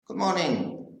Good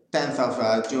morning, 10th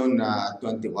of June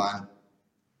 21.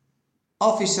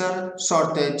 Officer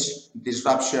shortage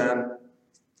disruption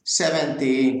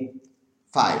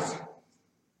 75.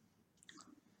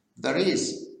 There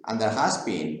is and there has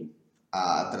been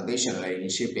traditionally in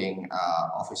shipping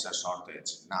officer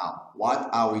shortage. Now, what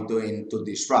are we doing to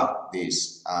disrupt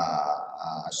this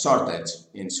shortage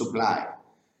in supply?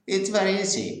 It's very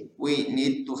easy. We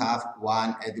need to have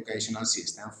one educational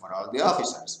system for all the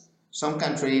officers. Some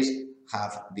countries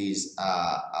have this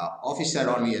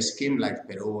officer-only scheme like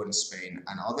Peru and Spain,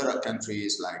 and other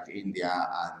countries like India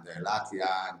and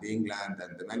Latvia and England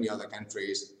and many other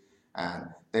countries, and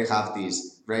they have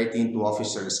this rating to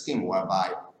officer scheme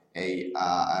whereby a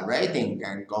rating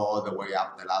can go all the way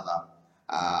up the ladder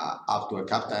up to a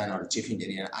captain or a chief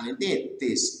engineer. And indeed,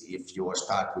 this, if you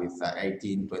start with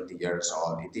 18, 20 years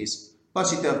old, it is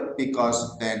positive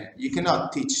because then you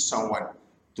cannot teach someone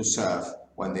to serve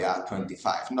when they are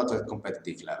 25, not at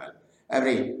competitive level.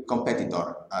 Every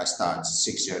competitor starts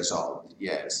 6 years old,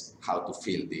 yes, how to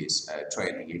fill this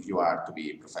training if you are to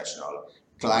be professional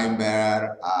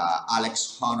climber,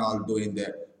 Alex Honnold doing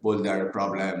the boulder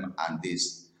problem, and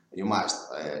this you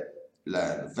must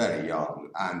learn very young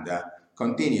and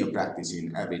continue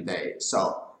practicing every day.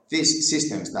 So these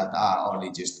systems that are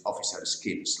only just officer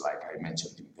schemes, like I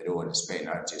mentioned in Peru and Spain,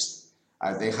 are just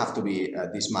they have to be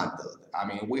dismantled. I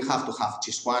mean, we have to have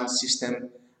just one system,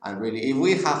 and really, if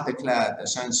we have declared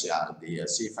essential the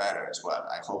seafarers, well,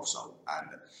 I hope so, and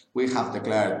we have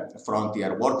declared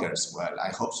frontier workers, well, I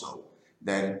hope so,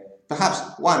 then perhaps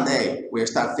one day we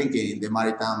start thinking in the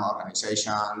maritime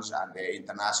organizations and the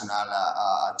International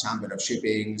Chamber of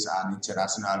Shippings and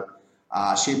international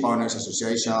ship owners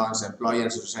associations,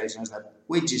 employers associations, that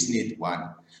we just need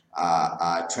one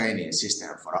training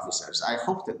system for officers. I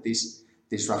hope that this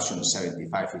disruption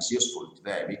 75 is useful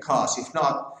today, because if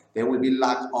not, there will be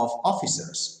lack of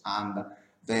officers, and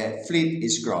the fleet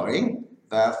is growing.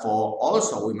 Therefore,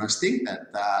 also we must think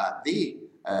that the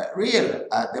real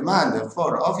demand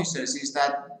for officers is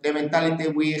that the mentality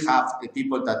we have, the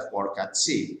people that work at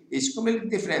sea, is completely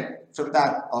different from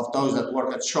that of those that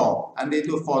work at shore and they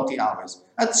do 40 hours.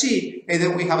 At sea,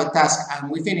 either we have a task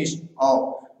and we finish,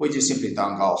 or we just simply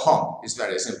don't go home. It's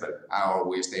very simple, or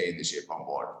we stay in the ship on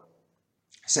board.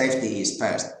 Safety is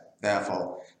first.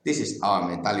 Therefore, this is our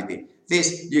mentality.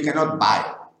 This you cannot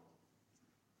buy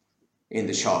in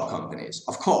the shore companies.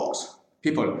 Of course,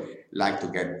 people like to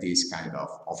get these kind of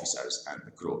officers and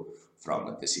the crew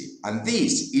from the sea. And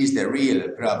this is the real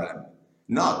problem,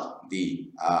 not the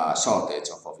shortage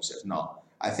of officers, no.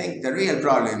 I think the real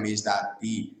problem is that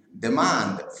the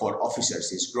demand for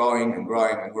officers is growing and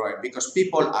growing and growing, because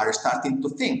people are starting to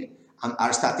think and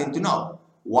are starting to know.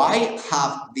 Why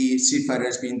have the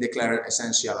seafarers been declared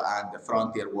essential and the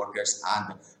frontier workers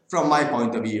and, from my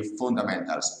point of view,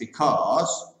 fundamentals?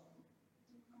 Because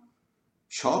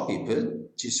shore people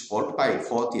just work by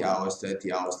 40 hours,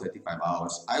 30 hours, 35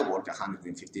 hours. I work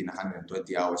 115,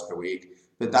 120 hours per week,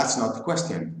 but that's not the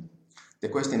question. The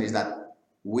question is that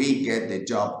we get the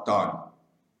job done.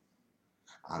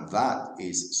 And that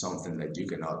is something that you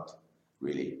cannot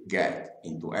really get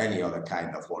into any other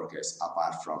kind of workers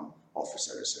apart from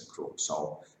officers and crew.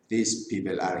 So these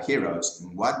people are heroes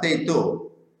in what they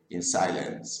do in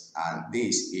silence, and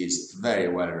this is very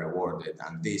well rewarded,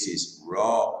 and this is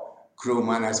raw crew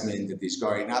management that is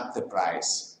going up the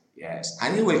price, yes,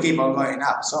 and it will keep on going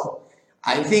up. So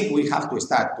I think we have to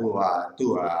start to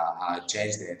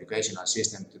change the educational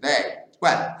system today.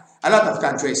 Well, a lot of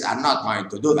countries are not going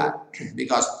to do that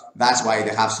because that's why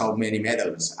they have so many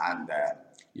medals. And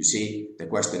you see, the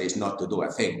question is not to do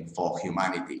a thing for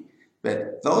humanity.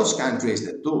 But those countries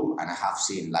that do, and I have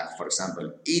seen, like for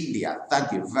example, India,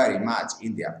 thank you very much,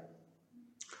 India.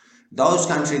 Those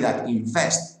countries that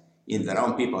invest in their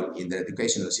own people, in the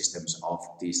educational systems of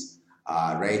these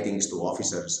ratings to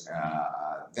officers,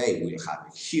 they will have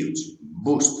a huge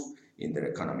boost in their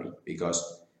economy,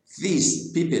 because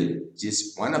these people,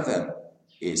 just one of them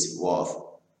is worth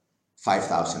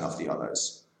 5,000 of the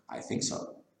others. I think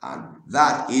so. And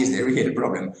that is the real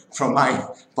problem from my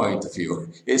point of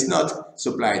view. It's not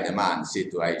supply-demand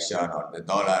situation or the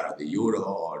dollar or the euro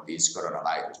or this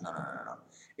coronavirus. No.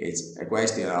 It's a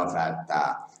question of that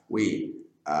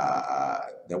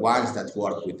the ones that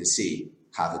work with the sea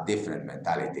have a different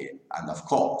mentality, and of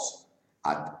course,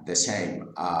 at the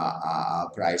same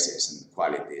prices and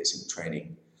qualities and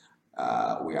training,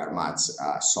 we are much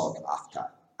sought after,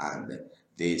 and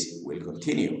this will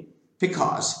continue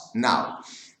because now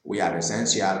we are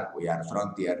essential, we are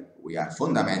frontier, we are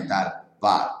fundamental,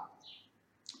 but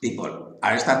people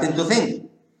are starting to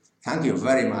think. Thank you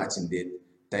very much indeed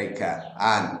Take care.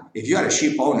 And if you are a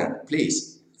sheep owner,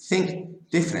 please think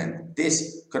different.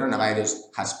 This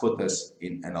coronavirus has put us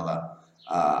in another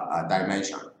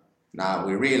dimension. Now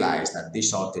we realize that this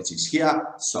shortage is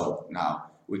here, so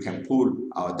now we can pool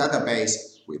our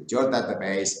database with your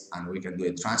database and we can do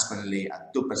it transparently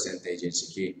at 2%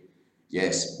 agency fee.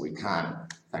 Yes, we can.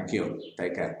 Thank you.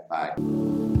 Take care.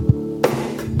 Bye.